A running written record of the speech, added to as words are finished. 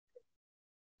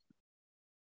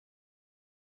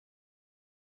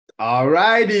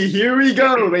Alrighty, here we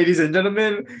go, ladies and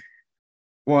gentlemen.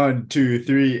 1, 2,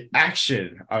 3,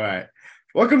 action. All right.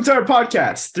 Welcome to our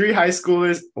podcast, Three High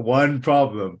Schoolers, One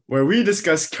Problem, where we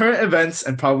discuss current events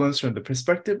and problems from the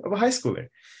perspective of a high schooler.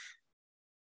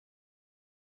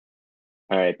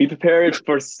 All right, be prepared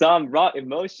for some raw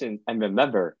emotions and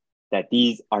remember that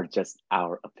these are just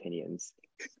our opinions.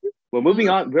 Well, moving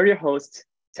on, we're your hosts,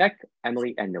 Tech,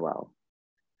 Emily, and Noel.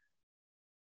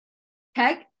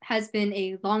 Tech has been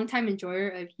a longtime enjoyer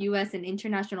of US and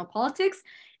international politics,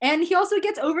 and he also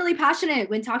gets overly passionate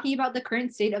when talking about the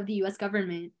current state of the US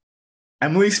government.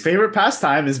 Emily's favorite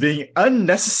pastime is being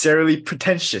unnecessarily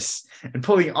pretentious and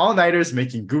pulling all-nighters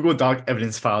making Google Doc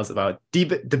evidence files about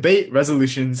debate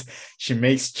resolutions she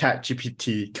makes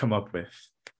ChatGPT come up with.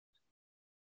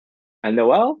 And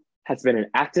Noel has been an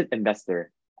active investor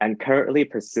and currently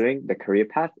pursuing the career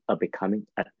path of becoming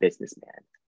a businessman.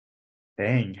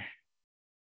 Dang.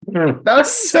 That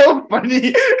was so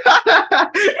funny.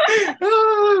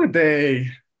 Oh,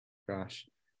 dang. Gosh.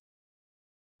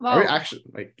 Wow.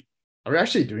 Are we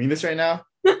actually doing this right now?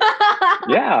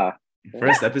 Yeah.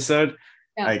 First episode?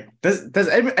 Yeah. Like, does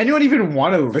anyone even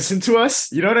want to listen to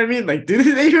us? You know what I mean? Like, do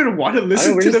they even want to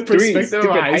listen to the perspective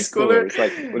of a high schooler?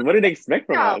 Like, what do they expect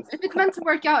from us? If it's meant to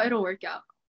work out, it'll work out.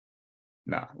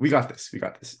 Nah, we got this.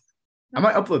 I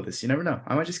might upload this. You never know.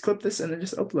 I might just clip this and then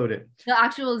just upload it. The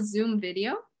actual Zoom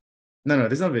video? No,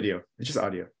 there's no video. It's just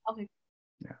audio. Okay.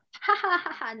 Yeah.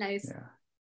 Nice. Yeah.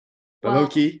 But low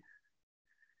key,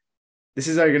 this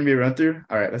is going to be a run through.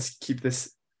 All right, let's keep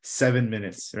this 7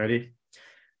 minutes. Ready?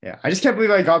 Yeah. I just can't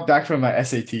believe I got back from my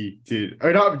SAT, dude.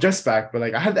 Or not just back, but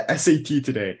like I had the SAT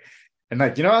today. And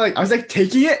like, you know, like I was like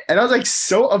taking it and I was like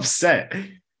so upset.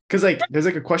 Because like there's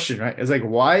like a question, right? It's like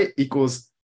y equals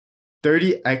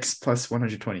 30x plus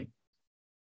 120.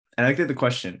 And I looked at the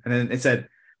question and then it said,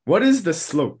 what is the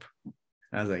slope?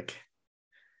 And I was like,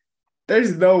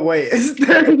 there's no way it's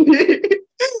 30.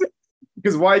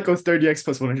 Because y equals 30x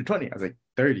plus 120. I was like,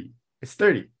 30. It's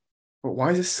 30. But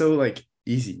why is this so like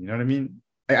easy? You know what I mean?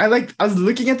 I was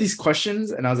looking at these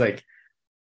questions and I was like,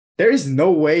 there is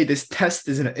no way this test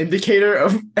is an indicator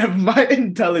of my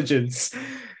intelligence.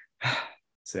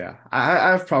 So yeah,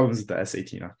 I have problems with the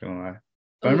SAT, not gonna lie.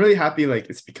 But I'm really happy like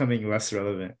it's becoming less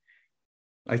relevant.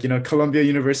 Like, you know, Columbia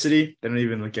University, they don't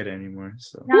even look at it anymore.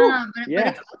 So but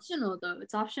it's optional though.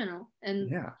 It's optional.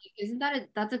 And yeah, isn't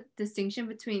that's a distinction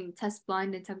between test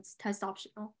blind and test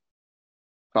optional?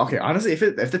 Okay, honestly,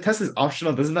 if the test is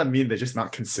optional, doesn't that mean they're just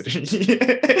not considering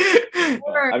it?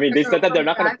 I mean, they said that they're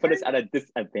not going to put us at a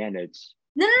disadvantage.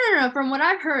 No. From what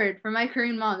I've heard from my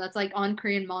Korean mom, that's like on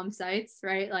Korean mom sites,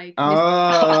 right? Like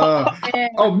미국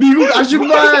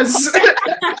아줌마스.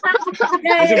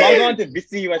 Is your mom going to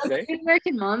Miss USA?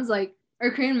 American moms, like,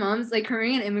 or Korean moms, like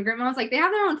Korean immigrant moms, like they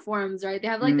have their own forums, right? They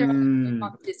have like their own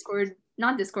Discord.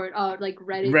 Not Discord, like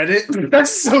Reddit. Reddit?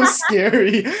 That's so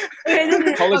scary.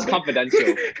 Call us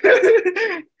confidential.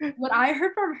 What I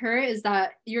heard from her is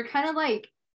that you're kind of like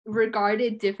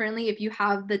regarded differently if you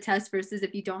have the test versus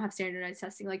if you don't have standardized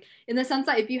testing. Like in the sense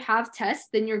that if you have tests,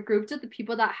 then you're grouped with the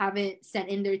people that haven't sent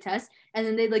in their test, and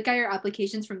then they look at your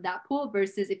applications from that pool,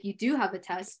 versus if you do have a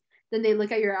test, then they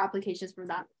look at your applications from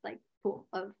that like pool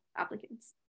of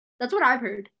applicants. That's what I've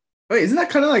heard. Wait, isn't that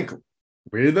kind of like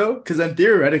weird though? Because then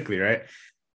theoretically, right,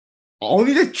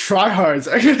 only the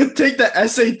tryhards are gonna take the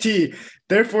SAT.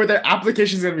 Therefore, their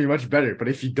application is gonna be much better. But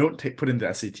if you don't put in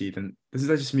the SAT, then doesn't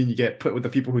that just mean you get put with the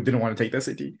people who didn't want to take the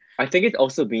SAT? I think it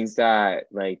also means that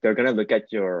like they're gonna look at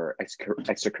your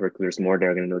extracurriculars more.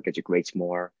 They're gonna look at your grades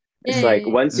more. It's like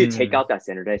once you take out that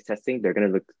standardized testing, they're gonna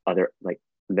look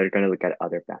at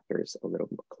other factors a little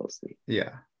more closely.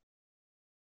 Yeah.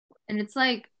 And it's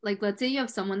like let's say you have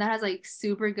someone that has like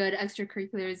super good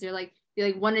extracurriculars,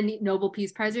 they won a Nobel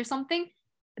Peace Prize or something,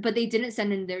 but they didn't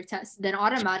send in their test, then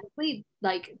automatically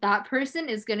like that person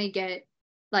is gonna get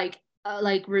like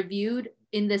reviewed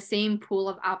in the same pool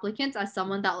of applicants as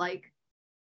someone that like,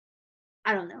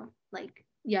 I don't know, like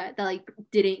that like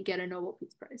didn't get a Nobel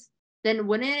Peace Prize. Then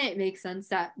wouldn't it make sense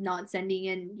that not sending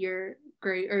in your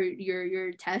grade or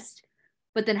your test,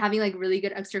 but then having like really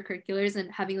good extracurriculars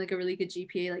and having like a really good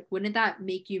GPA, like wouldn't that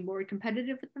make you more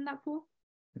competitive within that pool?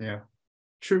 Yeah,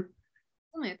 true.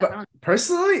 Like but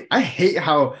personally, I hate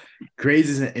how grades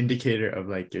is an indicator of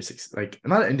like your success. Like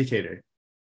not an indicator.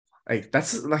 Like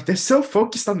that's like they're so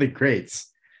focused on the grades.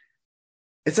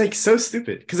 It's like so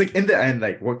stupid. Because like in the end,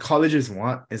 like what colleges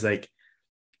want is like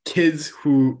kids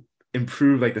who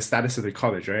improve like the status of their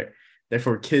college, right?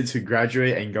 Therefore, kids who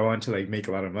graduate and go on to like make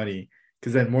a lot of money.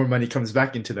 Because then more money comes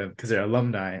back into them because they're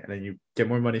alumni, and then you get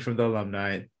more money from the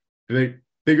alumni.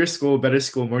 Bigger school, better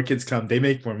school, more kids come, they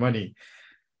make more money.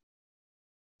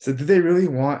 So do they really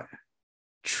want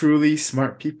truly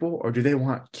smart people, or do they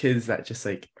want kids that just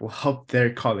like will help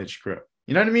their college grow?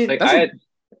 You know what I mean? Like That's like,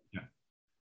 yeah.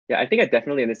 yeah, I think I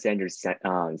definitely understand your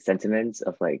sentiments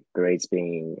of like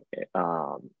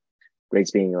um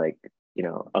grades being like, you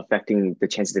know, affecting the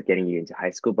chances of getting you into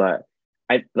high school. But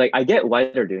I get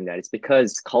why they're doing that. It's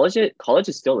because college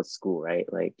is still a school, right?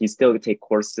 Like you still take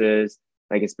courses,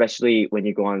 like especially when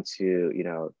you go on to, you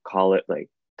know, college, like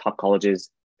top colleges,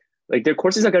 like their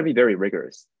courses are going to be very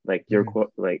rigorous. Like Mhm.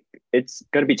 like it's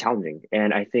going to be challenging.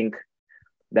 And I think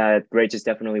that grades is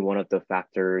definitely one of the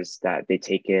factors that they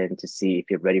take in to see if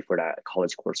you're ready for that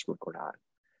college coursework or not.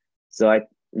 So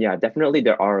yeah, definitely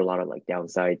there are a lot of like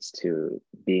downsides to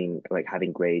being like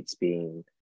having grades being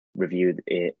reviewed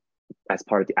it as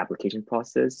part of the application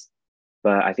process.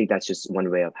 But I think that's just one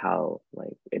way of how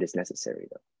like it is necessary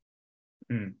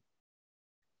though. Mm.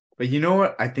 But you know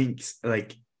what? I think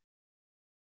like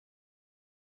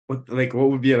what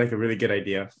would be like a really good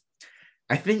idea?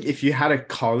 I think if you had a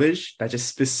college that just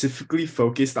specifically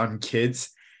focused on kids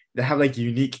that have like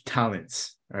unique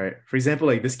talents, all right? For example,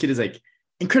 like this kid is like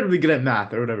incredibly good at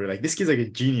math or whatever. Like this kid's like a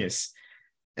genius.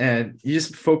 And you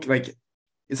just focus like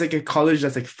it's like a college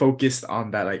that's like focused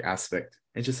on that like aspect.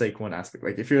 It's just like one aspect.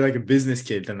 Like if you're like a business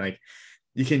kid, then like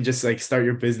you can just like start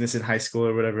your business in high school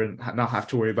or whatever and not have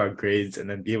to worry about grades and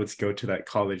then be able to go to that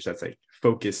college that's like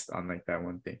focused on like that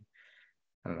one thing.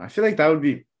 I don't know. I feel like that would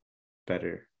be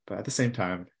better, but at the same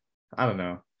time, I don't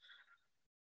know.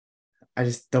 I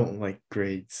just don't like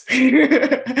grades.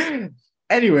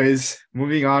 Anyways,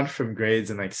 moving on from grades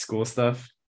and like school stuff.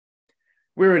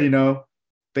 We already know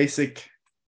basic,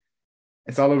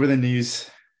 it's all over the news.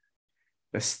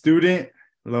 The student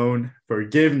loan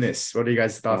forgiveness. What are you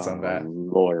guys' thoughts on Oh that?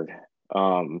 Lord.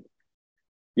 Um,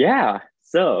 yeah.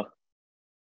 So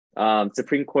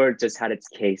Supreme Court just had its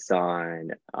case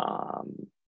on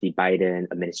the Biden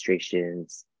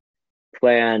administration's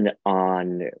plan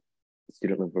on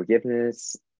student loan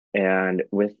forgiveness, and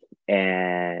with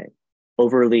an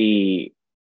overly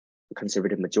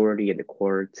conservative majority in the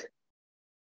court,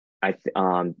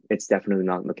 it's definitely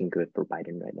not looking good for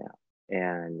Biden right now.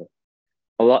 And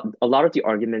a lot of the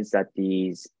arguments that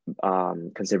these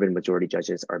conservative majority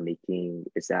judges are making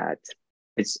is that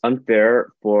it's unfair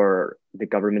for the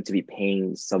government to be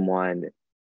paying someone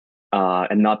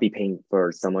and not be paying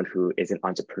for someone who is an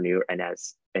entrepreneur and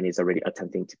is already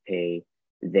attempting to pay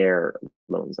their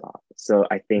loans off. So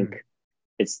I think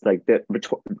it's like the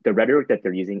rhetoric that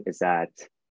they're using is that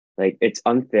like it's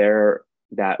unfair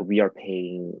that we are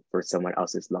paying for someone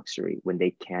else's luxury when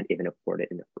they can't even afford it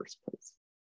in the first place.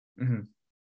 Mm-hmm.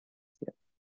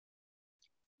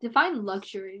 Define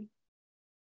luxury.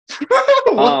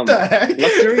 What the heck?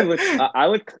 Luxury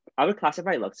I would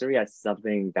classify luxury as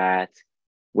something that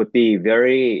would be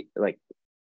very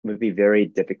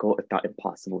difficult, if not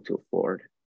impossible, to afford.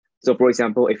 So, for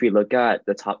example, if we look at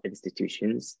the top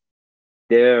institutions,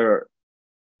 their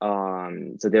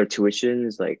their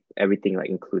tuitions, like everything like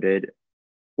included,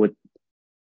 would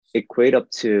equate up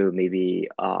to maybe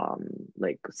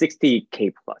like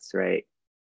 60K plus, right?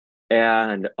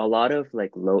 And a lot of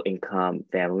like low income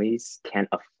families can't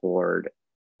afford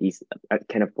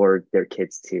their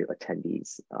kids to attend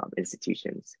these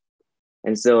institutions.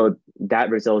 And so that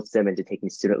results them into taking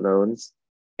student loans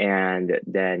and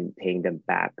then paying it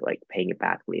back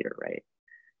later, right?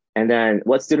 And then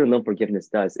what student loan forgiveness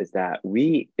does is that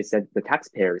the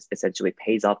taxpayers essentially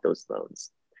pays off those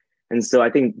loans. And so I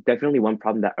think definitely one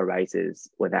problem that arises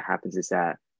when that happens is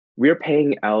that we're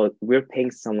paying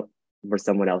for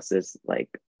someone else's like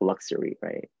luxury,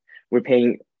 right? We're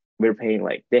paying we're paying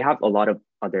like they have a lot of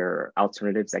other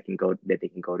alternatives that they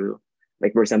can go to.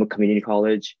 Like for example, community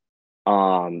college.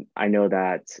 I know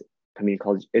that community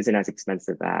college isn't as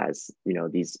expensive as, you know,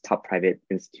 these top private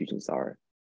institutions are,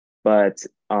 but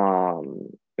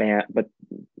but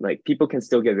like people can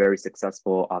still get very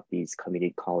successful at these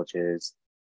community colleges.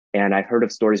 And I've heard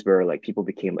of stories where like people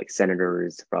became like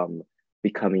senators from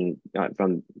becoming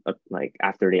like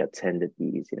after they attended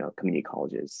these, you know, community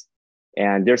colleges.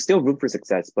 And there's still room for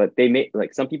success, but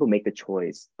some people make the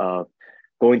choice of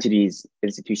going to these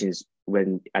institutions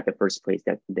when at the first place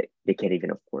that they can't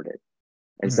even afford it.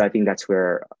 And so I think that's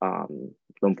where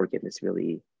loan forgiveness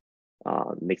really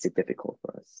makes it difficult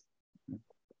for us.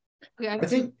 Okay, I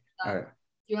think. do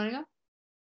you want to go?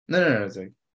 No. It's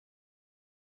like,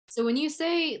 so when you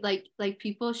say like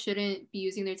people shouldn't be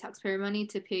using their taxpayer money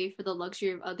to pay for the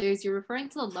luxury of others, you're referring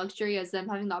to the luxury as them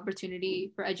having the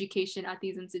opportunity for education at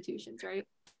these institutions, right?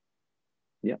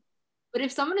 Yeah. But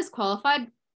if someone is qualified,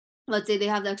 let's say they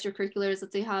have the extracurriculars,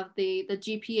 let's say have the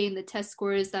GPA and the test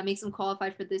scores that makes them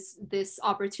qualified for this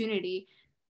opportunity,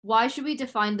 why should we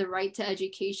define the right to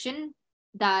education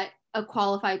that a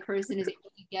qualified person is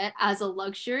able to get as a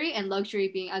luxury, and luxury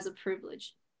being as a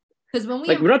privilege? Because when we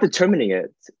like, we're not determining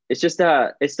it. It's just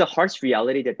that it's the harsh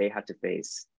reality that they have to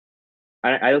face.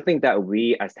 I don't think that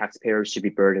we as taxpayers should be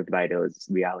burdened by those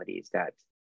realities that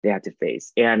they have to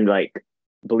face. And like,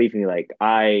 believe me, like,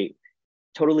 I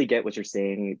totally get what you're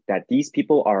saying, that these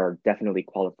people are definitely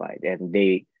qualified and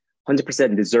they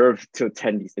 100% deserve to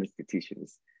attend these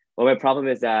institutions. But my problem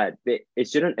is that it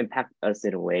shouldn't impact us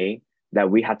in a way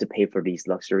that we have to pay for these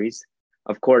luxuries.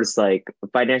 Of course, like,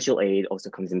 financial aid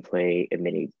also comes in play in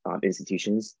many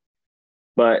institutions,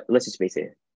 but let's just face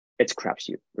it, it's a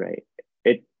crapshoot, right?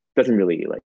 It doesn't really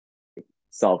like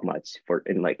solve much for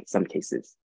in like some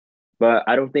cases. But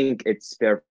I don't think it's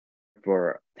fair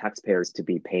for taxpayers to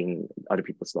be paying other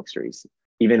people's luxuries,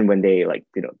 even when they like,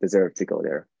 deserve to go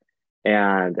there.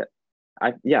 And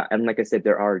and like I said,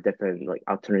 there are different like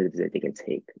alternatives that they can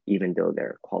take, even though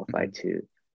they're qualified to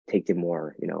take the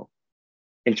more,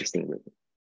 interesting route.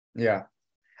 Yeah.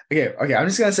 Okay. I'm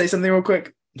just gonna say something real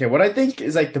quick. Okay, what I think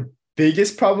is like the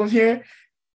biggest problem here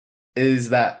is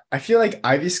that I feel like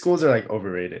Ivy schools are like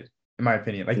overrated, in my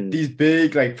opinion. Like these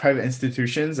big like private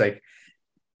institutions, like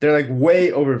they're like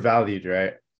way overvalued,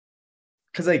 right?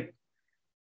 Because like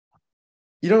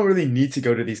you don't really need to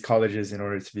go to these colleges in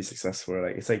order to be successful.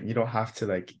 Like it's like you don't have to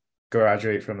like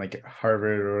graduate from like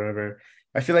Harvard or whatever.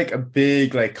 I feel like a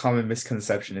big like common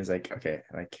misconception is like, okay,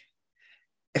 like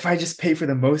if I just pay for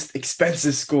the most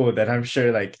expensive school, then I'm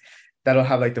sure like that'll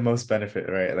have like the most benefit,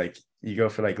 right? Like you go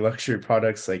for like luxury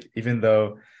products, like even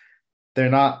though they're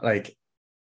not like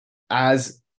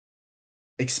as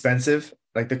expensive,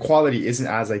 like the quality isn't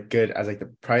as like good as like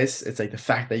the price. It's like the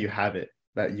fact that you have it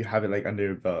like under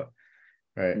your belt,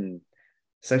 right?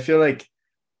 So I feel like,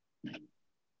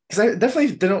 because I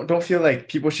definitely don't feel like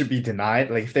people should be denied.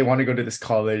 Like if they want to go to this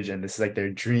college and this is like their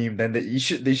dream, then they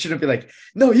shouldn't be like,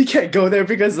 no, you can't go there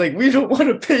because like we don't want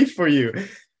to pay for you.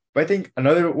 But I think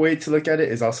another way to look at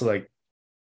it is also like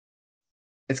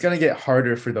it's gonna get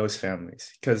harder for those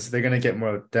families because they're gonna get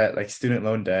more debt, like student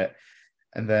loan debt.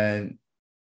 And then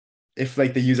if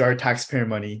like they use our taxpayer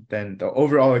money, then the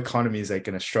overall economy is like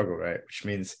gonna struggle, right? Which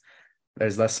means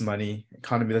there's less money,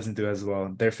 economy doesn't do as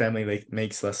well, their family like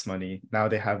makes less money, now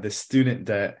they have this student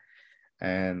debt,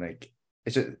 and like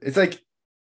it's like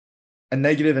a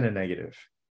negative and a negative.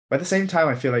 But at the same time,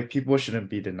 I feel like people shouldn't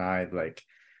be denied like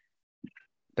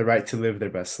the right to live their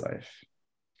best life.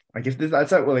 Like if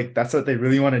that's what they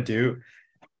really want to do,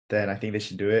 then I think they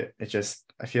should do it. It's just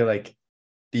I feel like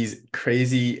these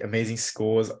crazy amazing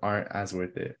schools aren't as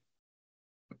worth it.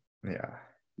 Yeah.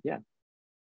 Yeah.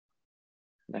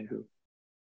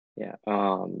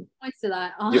 Points to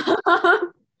that.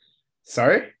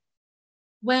 Sorry?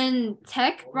 When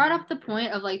Tech brought up the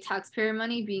point of like taxpayer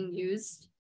money being used,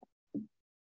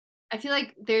 I feel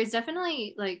like there's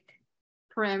definitely like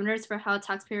parameters for how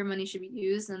taxpayer money should be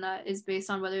used, and that is based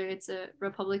on whether it's a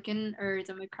Republican or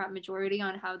Democrat majority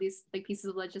on how these like pieces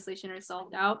of legislation are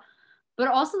solved out. But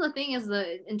also the thing is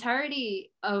the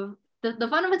entirety of the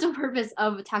fundamental purpose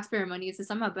of taxpayer money is to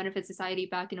somehow benefit society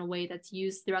back in a way that's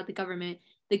used throughout the government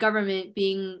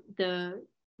being the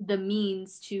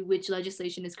means to which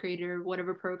legislation is created or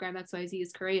whatever program XYZ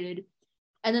is created.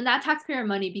 And then that taxpayer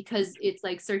money, because it's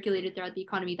like circulated throughout the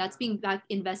economy, that's being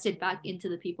invested back into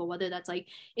the people, whether that's like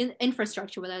in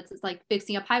infrastructure, whether it's like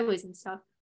fixing up highways and stuff.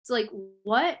 So like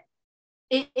what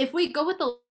if we go with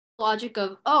the logic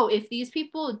of, oh, if these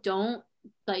people don't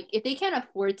like, if they can't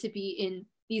afford to be in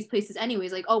these places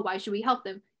anyways, like, oh, why should we help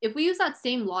them? If we use that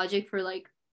same logic for like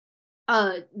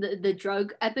the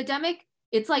drug epidemic,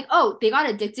 it's like, oh, they got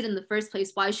addicted in the first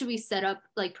place, why should we set up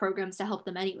like programs to help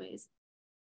them anyways?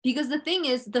 Because the thing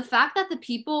is, the fact that the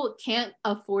people can't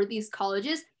afford these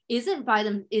colleges isn't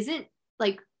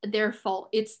like their fault.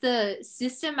 It's the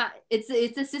system. It's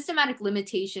the systematic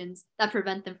limitations that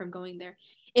prevent them from going there.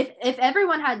 If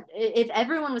everyone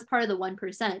was part of the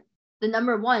 1%, the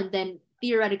number one, then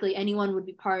theoretically anyone would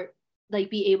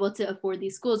be able to afford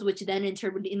these schools, which then in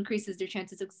turn would increases their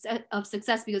chances of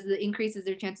success because it increases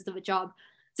their chances of a job.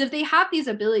 So if they have these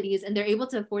abilities and they're able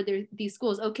to afford these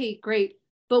schools, okay, great.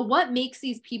 But what makes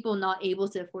these people not able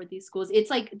to afford these schools? It's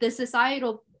like the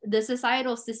societal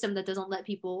system that doesn't let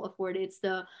people afford it. It's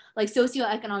the like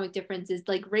socioeconomic differences,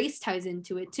 like race ties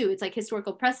into it too. It's like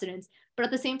historical precedents. But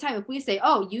at the same time, if we say,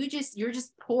 oh, you're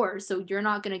just poor, so you're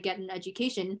not going to get an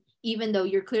education, even though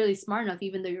you're clearly smart enough,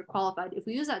 even though you're qualified, if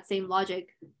we use that same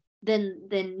logic, then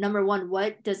number one,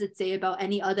 what does it say about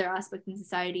any other aspect in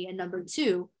society? And number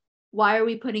two, why are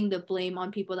we putting the blame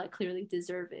on people that clearly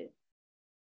deserve it?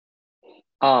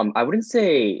 I wouldn't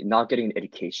say not getting an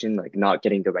education, like not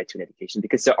getting the right to an education,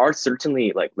 because there are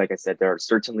certainly, like I said, there are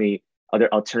certainly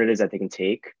other alternatives that they can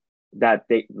take that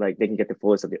they can get the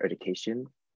fullest of their education.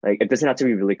 Like it doesn't have to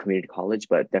be really community college,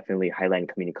 but definitely highline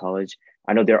community college.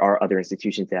 I know there are other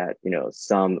institutions that,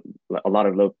 a lot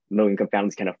of low income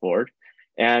families can afford,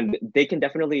 and they can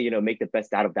definitely, make the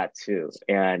best out of that too.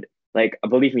 And like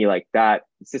believe me, like that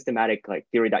systematic like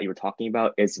theory that you were talking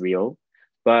about is real.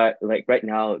 But like right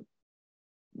now,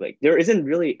 like there isn't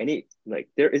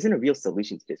a real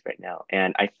solution to this right now.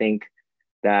 And I think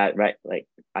that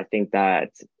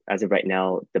as of right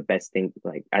now, the best thing,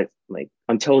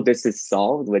 until this is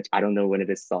solved, which I don't know when it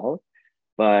is solved,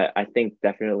 but I think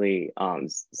definitely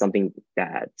something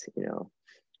that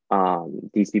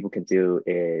these people can do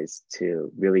is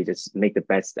to really just make the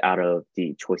best out of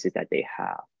the choices that they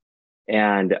have.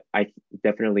 And I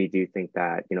definitely do think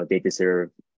that they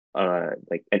deserve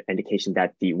like an indication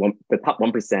that the top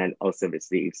 1% also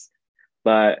receives.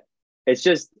 But it's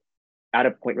just at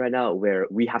a point right now where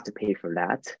we have to pay for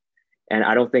that. And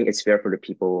I don't think it's fair for the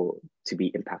people to be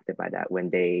impacted by that when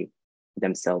they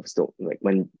themselves don't, like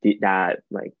when the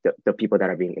people that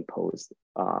are being imposed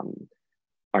are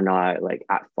not like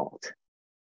at fault.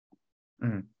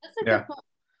 Mm. That's a Yeah. good point.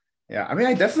 Yeah, I mean,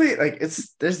 I definitely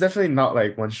there's definitely not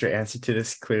like one straight answer to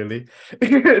this clearly.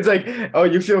 It's like, oh,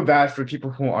 you feel bad for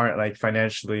people who aren't like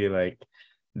financially like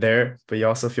there, but you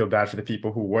also feel bad for the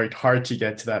people who worked hard to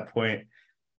get to that point.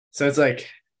 So it's like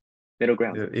Middle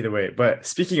ground. either way. But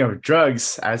speaking of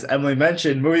drugs, as Emily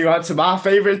mentioned, moving on to my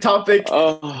favorite topic,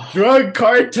 drug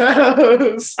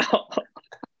cartels.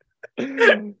 We're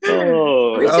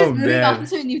just moving man. on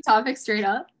to a new topic straight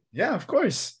up. Yeah, of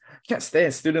course. You can't stay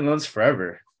in student loans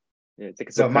forever. Yeah, it's like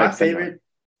a So my surprise favorite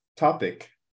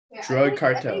topic, drug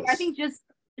cartels. I think just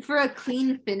for a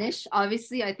clean finish,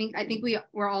 obviously, I think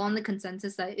we're all on the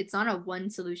consensus that it's not a one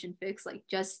solution fix. Like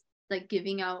just like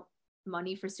giving out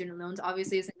money for student loans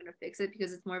obviously isn't going to fix it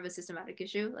because it's more of a systematic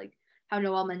issue. Like how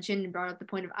Noel mentioned and brought up the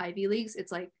point of Ivy Leagues,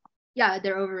 it's like, yeah,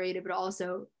 they're overrated, but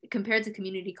also compared to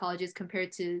community colleges,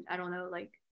 compared to, I don't know, like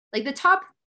the top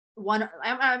one,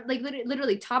 I'm like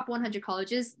literally top 100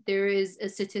 colleges, there is a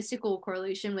statistical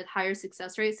correlation with higher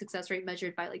success rate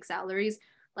measured by like salaries,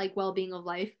 like well-being of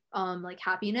life, like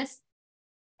happiness.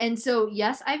 And so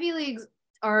yes, Ivy Leagues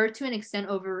are to an extent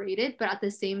overrated, but at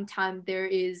the same time there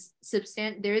is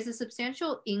a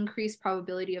substantial increased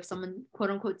probability of someone quote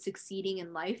unquote succeeding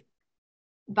in life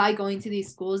by going to these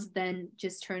schools than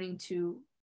just turning to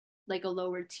like a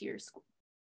lower tier school.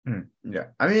 Yeah,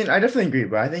 I mean, I definitely agree,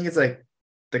 but I think it's like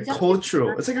it's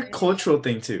like a cultural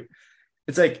thing too.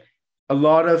 It's like a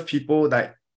lot of people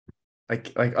that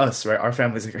like us, right? Our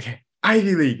family's like, okay,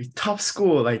 Ivy League, top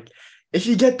school. Like if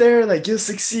you get there, like you'll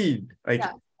succeed. Like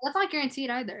yeah, that's not guaranteed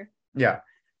either. Yeah.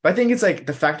 But I think it's like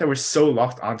the fact that we're so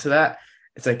locked onto that.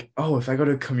 It's like, oh, if I go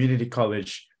to a community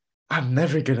college, I'm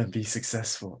never gonna be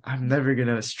successful. I'm never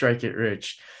gonna strike it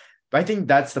rich. But I think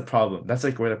that's the problem. That's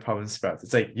like where the problem sprouts.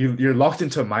 It's like you're locked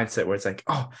into a mindset where it's like,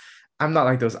 oh, I'm not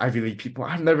like those Ivy League people.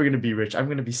 I'm never gonna be rich. I'm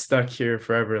gonna be stuck here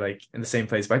forever, like in the same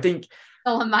place. But I think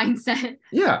a mindset.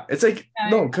 Yeah, it's like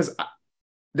no, because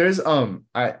there's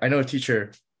I know a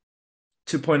teacher,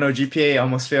 2.0 GPA,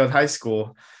 almost failed high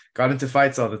school, got into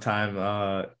fights all the time.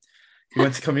 He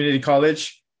went to community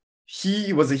college.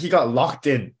 He got locked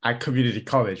in at community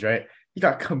college, right? He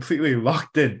got completely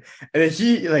locked in, and then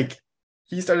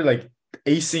he started like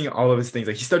acing all of his things.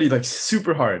 Like he studied like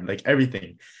super hard, like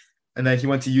everything. And then he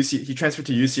went to UC. He transferred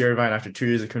to UC Irvine after 2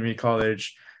 years of community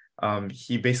college.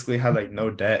 He basically had like no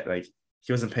debt. Like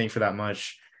he wasn't paying for that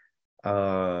much.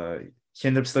 He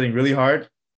ended up studying really hard.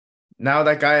 Now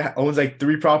that guy owns like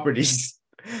 3 properties,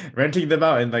 renting them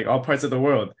out in like all parts of the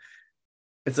world.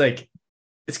 It's like,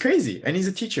 it's crazy. And he's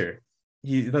a teacher.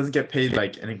 He doesn't get paid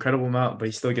like an incredible amount, but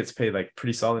he still gets paid like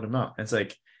pretty solid amount. And it's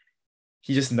like,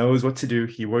 he just knows what to do.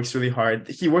 He works really hard.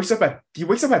 He wakes up at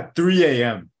 3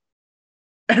 a.m.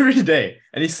 every day,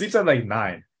 and he sleeps at like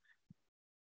 9.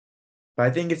 But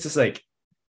I think it's just like,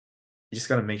 you just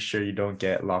gotta make sure you don't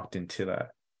get locked into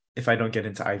that. If I don't get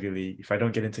into Ivy League, if I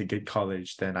don't get into good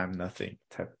college, then I'm nothing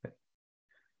type of thing.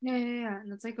 Yeah.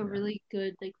 And that's like a really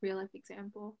good like real life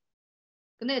example.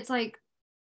 And it's like,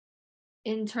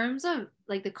 in terms of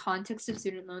like the context of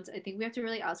student loans, I think we have to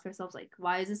really ask ourselves, like,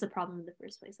 why is this a problem in the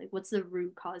first place? Like, what's the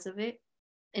root cause of it?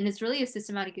 And it's really a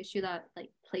systematic issue that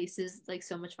like places like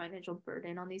so much financial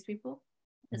burden on these people.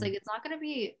 It's like, it's not going to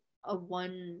be a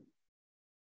one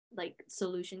like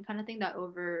solution kind of thing that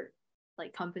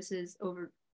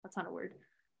that's not a word,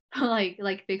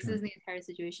 like fixes the entire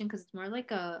situation, because it's more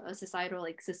like a societal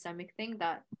like systemic thing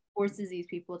that forces these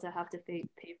people to have to pay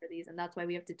for these, and that's why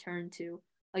we have to turn to,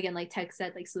 again, like Tech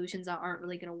said, like solutions that aren't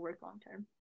really going to work long term.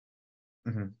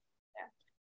 Mm-hmm. Yeah.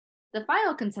 The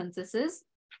final consensus is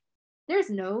there's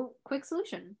no quick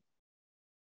solution.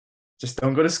 Just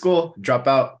don't go to school, drop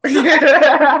out.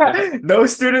 No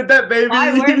student debt, baby.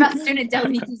 Why worry about student debt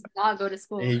when you just not go to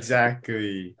school?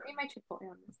 Exactly.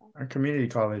 On this side. Our community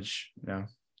college,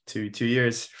 2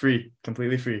 years free,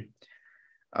 completely free.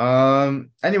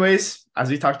 Anyways, as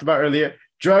we talked about earlier,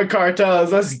 drug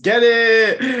cartels, let's get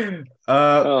it.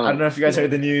 I don't know if you guys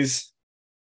heard the news.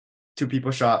 2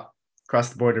 people shot across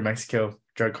the border, Mexico,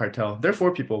 drug cartel. There are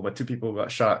 4 people, but 2 people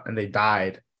got shot and they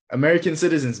died. American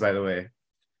citizens, by the way.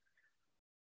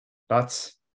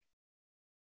 Thoughts?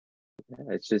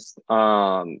 It's just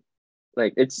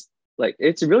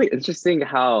it's really interesting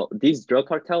how these drug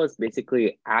cartels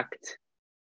basically act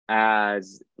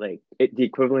as the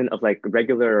equivalent of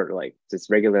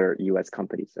regular US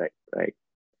companies, right?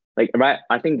 Right,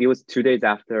 I think it was 2 days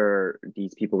after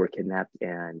these people were kidnapped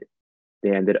and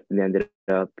they ended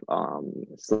up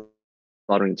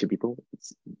slaughtering 2 people.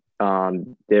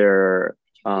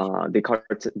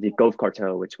 The Gulf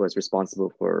Cartel, which was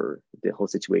responsible for the whole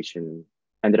situation,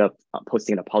 ended up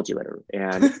posting an apology letter,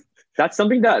 and that's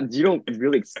something that you don't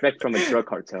really expect from a drug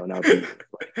cartel now.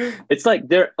 It's like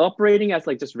they're operating as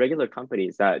just regular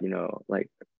companies that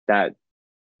that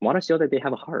want to show that they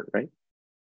have a heart, right?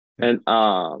 And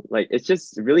it's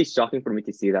just really shocking for me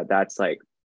to see that that's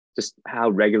just how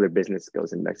regular business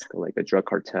goes in Mexico, like the drug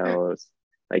cartels,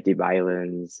 the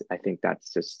violence. I think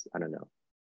that's just, I don't know.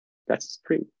 That's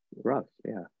pretty rough.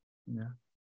 Yeah.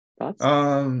 Thoughts?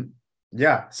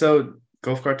 Yeah. So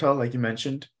Gulf Cartel, like you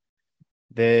mentioned,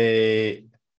 they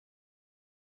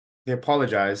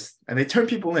apologize and they turn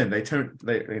people in. They turn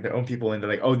their own people in. They're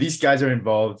like, oh, these guys are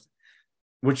involved,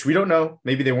 which we don't know.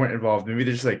 Maybe they weren't involved. Maybe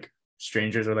they're just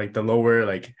strangers or the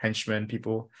lower henchmen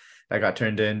people that got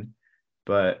turned in.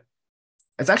 But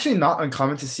it's actually not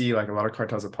uncommon to see a lot of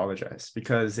cartels apologize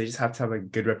because they just have to have a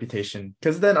good reputation,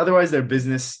 because then otherwise their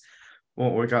business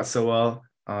won't work out so well.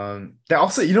 They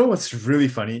also, what's really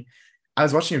funny? I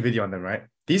was watching a video on them, right?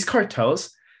 These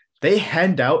cartels, they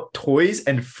hand out toys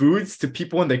and foods to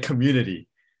people in their community.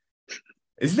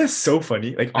 Isn't that so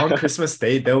funny? On Christmas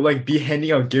Day, they'll be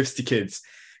handing out gifts to kids.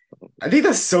 I think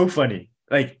that's so funny.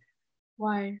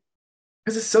 Why?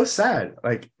 Because it's so sad.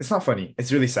 It's not funny.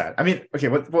 It's really sad. I mean, okay,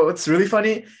 what's really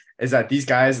funny is that these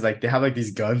guys, they have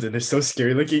these guns and they're so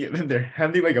scary looking, and then they're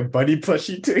handing a bunny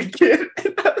plushie to a kid.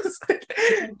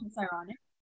 It's ironic.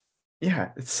 Yeah,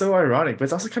 it's so ironic, but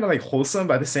it's also kind of wholesome,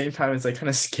 but at the same time, it's kind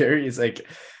of scary. It's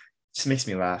just makes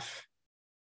me laugh.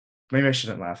 Maybe I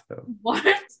shouldn't laugh though. What?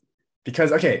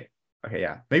 Because okay,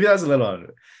 yeah, maybe that was a little under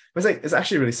it. But it's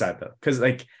actually really sad though, because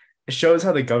it shows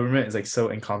how the government is so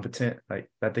incompetent,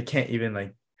 that they can't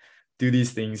even do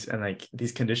these things and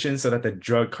these conditions, so that the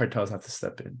drug cartels have to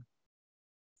step in.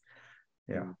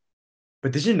 Yeah.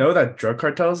 But did you know that drug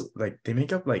cartels, they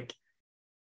make up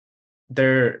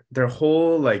their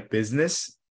whole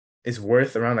business is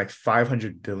worth around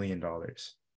 $500 billion.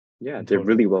 Yeah, they're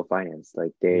really well financed.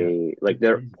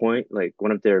 Their point,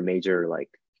 one of their major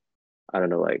I don't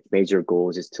know, major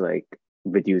goals is to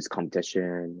reduce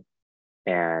competition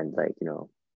and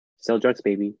sell drugs,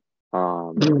 baby.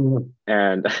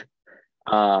 And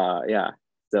yeah,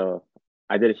 so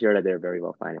I did hear that they're very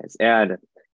well financed. And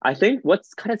I think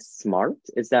what's kind of smart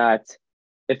is that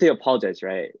if they apologize,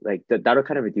 right, that'll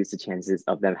kind of reduce the chances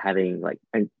of them having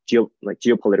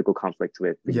geopolitical conflict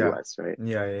with the US, right?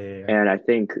 Yeah. And I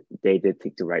think they did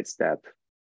take the right step.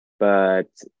 But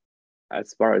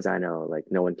as far as I know,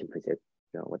 no one can predict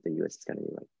what the US is going to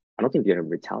be like. I don't think they're going to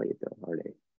retaliate though, are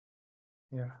they?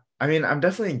 Yeah, I mean, I'm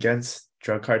definitely against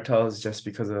drug cartels just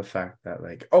because of the fact that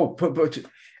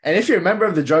and if you're a member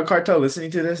of the drug cartel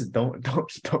listening to this, don't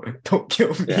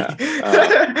kill me. Yeah.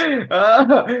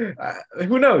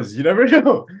 Who knows? You never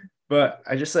know. But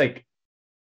I just think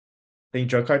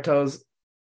drug cartels,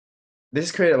 they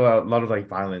just create a lot of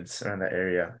violence around that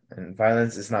area, and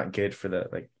violence is not good for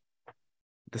the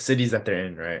cities that they're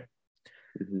in, right?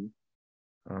 Mm-hmm.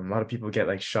 A lot of people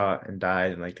get shot and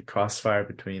died in the crossfire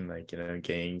between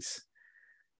gangs.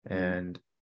 And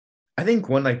I think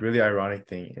one really ironic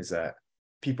thing is that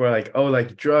people are oh,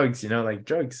 drugs,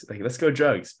 drugs, let's go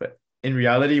drugs. But in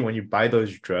reality, when you buy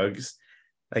those drugs,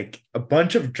 a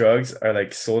bunch of drugs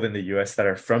are sold in the US that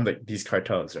are from these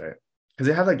cartels, right? Because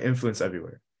they have influence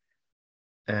everywhere.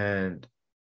 And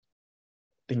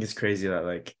I think it's crazy that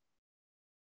they're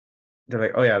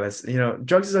oh yeah, let's,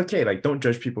 drugs is okay. Don't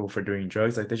judge people for doing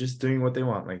drugs. They're just doing what they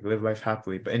want. Live life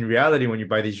happily. But in reality, when you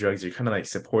buy these drugs, you're kind of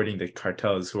supporting the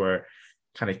cartels who are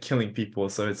kind of killing people.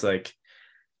 So it's like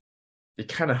you're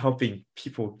kind of helping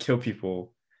people kill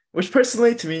people, which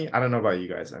personally to me, I don't know about you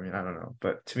guys. I mean, I don't know,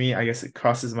 but to me, I guess it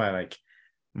crosses my like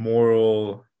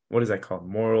moral, what is that called?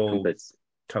 Moral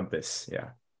compass. Yeah.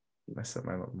 Mess up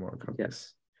my moral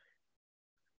compass.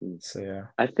 Yeah. So yeah.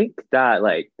 I think that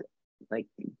like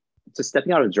so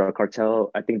stepping out of the drug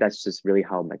cartel, I think that's just really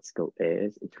how Mexico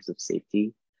is in terms of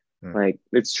safety. Like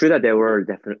it's true that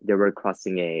they were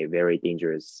crossing a very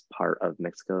dangerous part of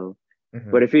Mexico.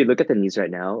 But if you look at the news right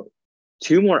now,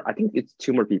 two more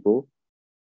people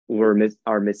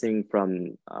are missing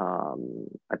from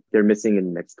they're missing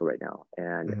in Mexico right now.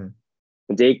 And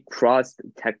they crossed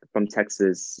from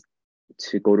Texas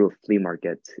to go to a flea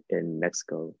market in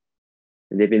Mexico.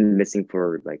 And they've been missing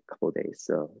for like a couple of days.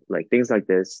 So like things like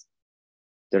this,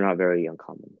 they're not very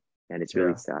uncommon. And it's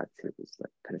really sad to just like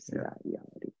kind of see that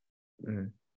reality.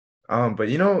 But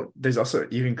you know, there's also an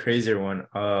even crazier one.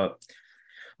 What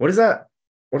is that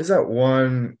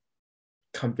one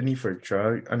company for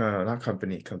drug? Oh, no, not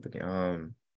company.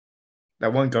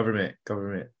 That one government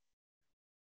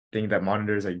thing that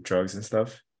monitors like drugs and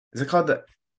stuff. Is it called the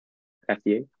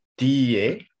FDA?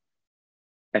 DEA?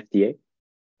 FDA?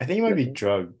 I think it might be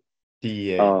drug.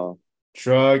 DEA. Oh.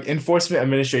 Drug Enforcement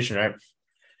Administration, right?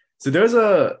 So there was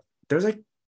a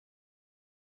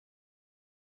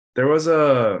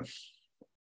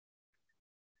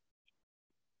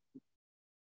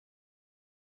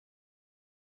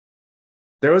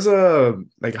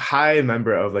like high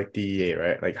member of like DEA,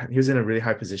 right? Like he was in a really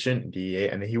high position in DEA,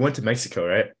 and then he went to Mexico,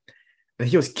 right? And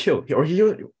he was killed,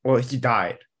 he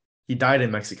died. He died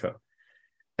in Mexico,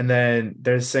 and then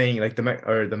they're saying like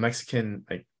the Mexican,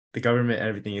 like the government and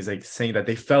everything is like saying that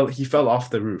he fell off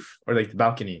the roof or like the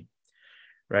balcony,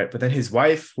 right? But then his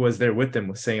wife was there with him,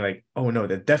 was saying like, oh no,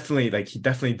 that definitely, like he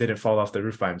definitely didn't fall off the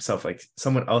roof by himself. Like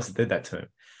someone else did that to him,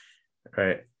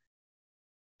 right?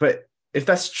 But if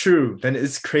that's true, then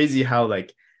it's crazy how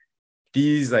like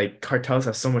these like cartels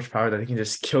have so much power that they can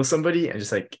just kill somebody and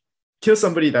just like kill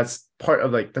somebody that's part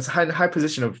of like that's a high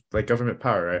position of like government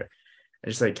power, right?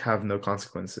 And just like have no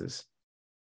consequences.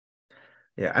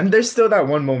 Yeah, and there's still that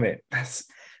one moment that's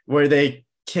where they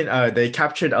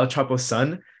captured El Chapo's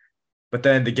son, but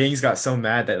then the gangs got so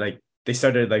mad that like they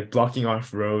started like blocking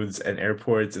off roads and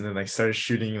airports, and then like started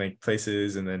shooting like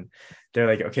places, and then they're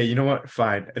like, okay, you know what,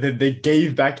 fine, and then they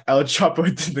gave back El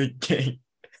Chapo to the gang.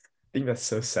 I think that's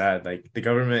so sad. Like the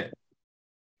government,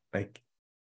 like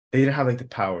they didn't have like the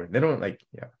power. They don't like,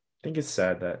 yeah. I think it's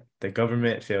sad that the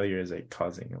government failure is like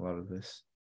causing a lot of this.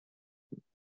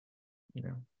 You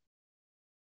know.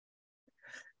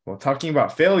 Well, talking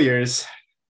about failures,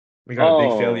 we got a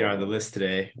big failure on the list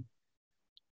today.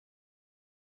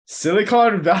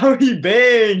 Silicon Valley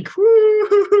Bank.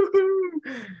 Woo!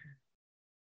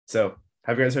 So,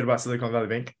 have you guys heard about Silicon Valley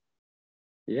Bank?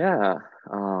 Yeah.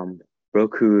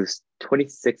 Roku's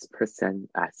 26%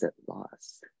 asset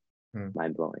loss.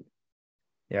 Mind blowing.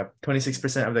 Yeah,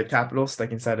 26% of their capital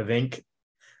stuck inside a bank.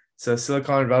 So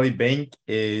Silicon Valley Bank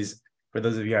is, for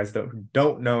those of you guys who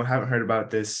don't know, haven't heard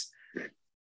about this,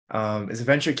 is a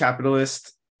venture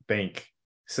capitalist bank.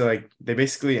 So like they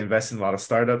basically invest in a lot of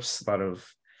startups, a lot of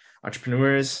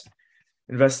entrepreneurs,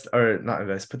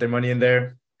 put their money in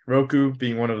there. Roku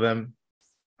being one of them.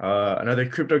 Another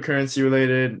cryptocurrency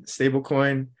related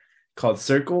stablecoin called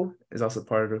Circle is also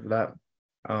part of that.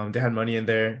 They had money in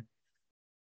there.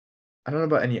 I don't know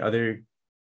about any other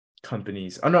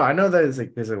companies. Oh no, I know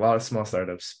that there's a lot of small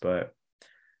startups, but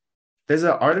there's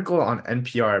an article on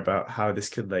NPR about how this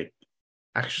could like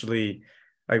actually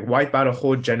like wipe out a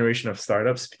whole generation of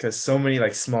startups because so many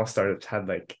like small startups had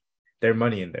like their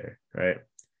money in there, right?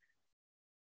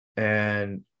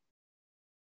 And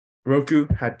Roku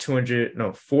had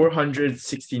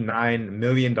 $469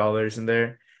 million in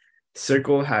there.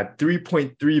 Circle had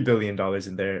 $3.3 billion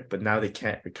in there, but now they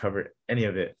can't recover any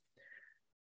of it.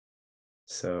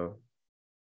 So,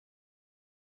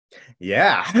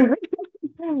 yeah.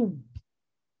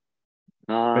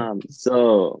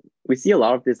 So we see a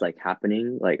lot of this like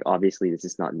happening. Like obviously this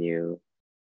is not new.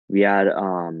 We had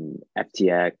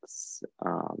FTX.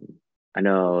 I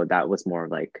know that was more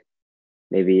like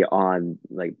maybe on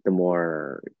like the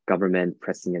more government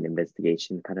pressing an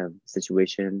investigation kind of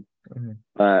situation.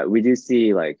 But we do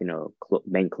see like, you know,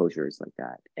 bank closures like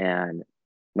that. And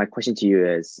my question to you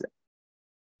is,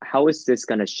 how is this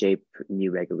going to shape new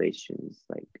regulations?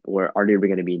 Like, or are there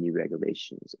going to be new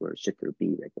regulations, or should there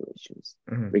be regulations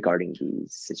regarding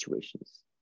these situations?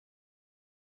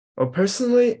 Well,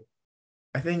 personally,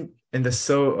 I think in the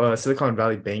Silicon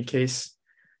Valley Bank case,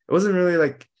 it wasn't really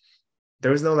like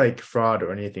there was no like fraud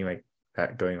or anything like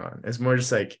that going on. It's more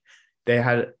just like they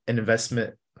had an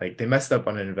investment, like they messed up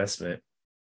on an investment,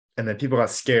 and then people got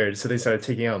scared, so they started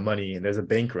taking out money, and there's a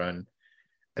bank run,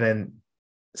 and then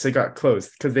so it got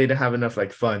closed because they didn't have enough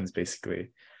like funds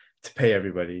basically to pay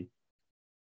everybody.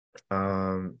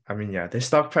 I mean, yeah, their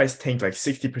stock price tanked like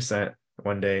 60%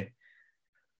 one day.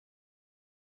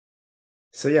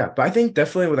 So yeah, but I think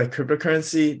definitely with like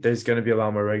cryptocurrency, there's gonna be a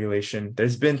lot more regulation.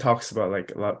 There's been talks about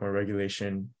like a lot more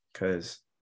regulation because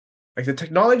like the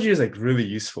technology is like really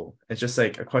useful. It's just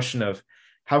like a question of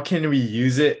how can we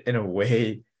use it in a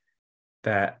way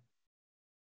that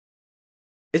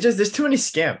it's just there's too many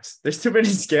scams. There's too many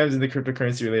scams in the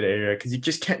cryptocurrency related area because you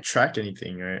just can't track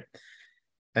anything, right?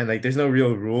 And like there's no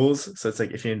real rules. So it's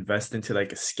like if you invest into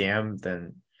like a scam,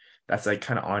 then that's like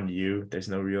kind of on you. There's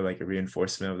no real like a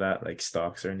reinforcement of that, like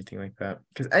stocks or anything like that.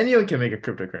 Because anyone can make a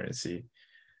cryptocurrency.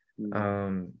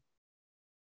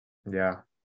 Yeah.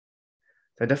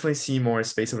 I definitely see more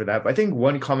space over that. But I think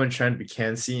one common trend we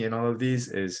can see in all of these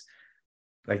is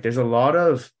like there's a lot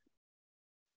of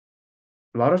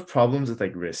problems with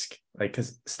like risk. Like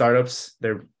because startups,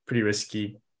 they're pretty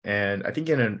risky. And I think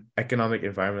in an economic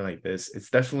environment like this,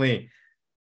 it's definitely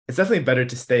better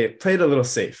to play it a little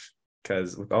safe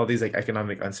because with all these like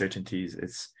economic uncertainties,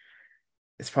 it's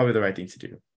probably the right thing to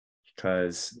do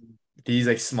because these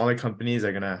like smaller companies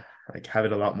are gonna like have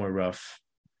it a lot more rough.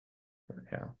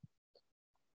 Yeah.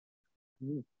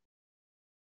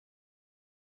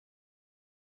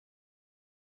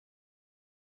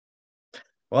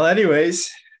 Well,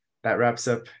 anyways, that wraps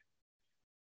up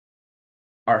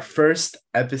our first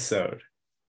episode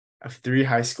of 3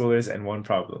 high schoolers and 1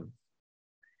 problem.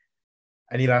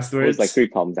 Any last words? It was like 3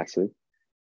 problems actually.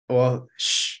 Well,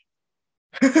 shh.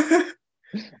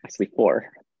 Actually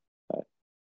 4.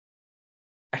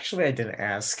 Actually, I didn't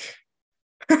ask.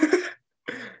 Okay.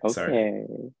 Sorry.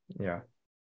 Yeah.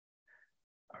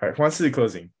 All right. Who wants to do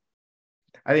closing?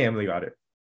 I think Emily got it.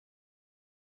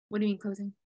 What do you mean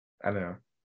closing? I don't know.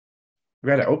 We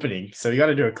got an opening, so you got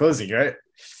to do a closing, right?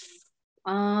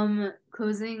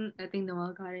 Closing. I think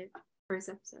Noel got it. First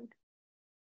episode.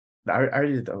 I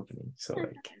already did the opening, so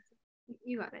like.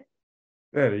 You got it.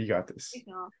 Yeah, you got this.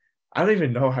 I don't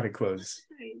even know how to close.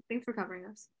 Thanks for covering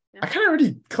us. Yeah. I kind of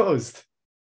already closed.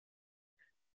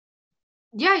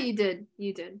 Yeah, you did.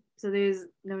 You did. So there's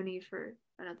no need for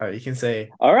another. You can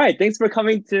say. All right. Thanks for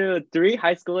coming to 3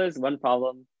 high schoolers, 1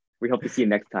 problem. We hope to see you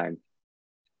next time.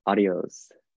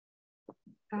 Adios.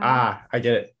 I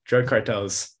get it. Drug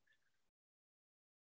cartels.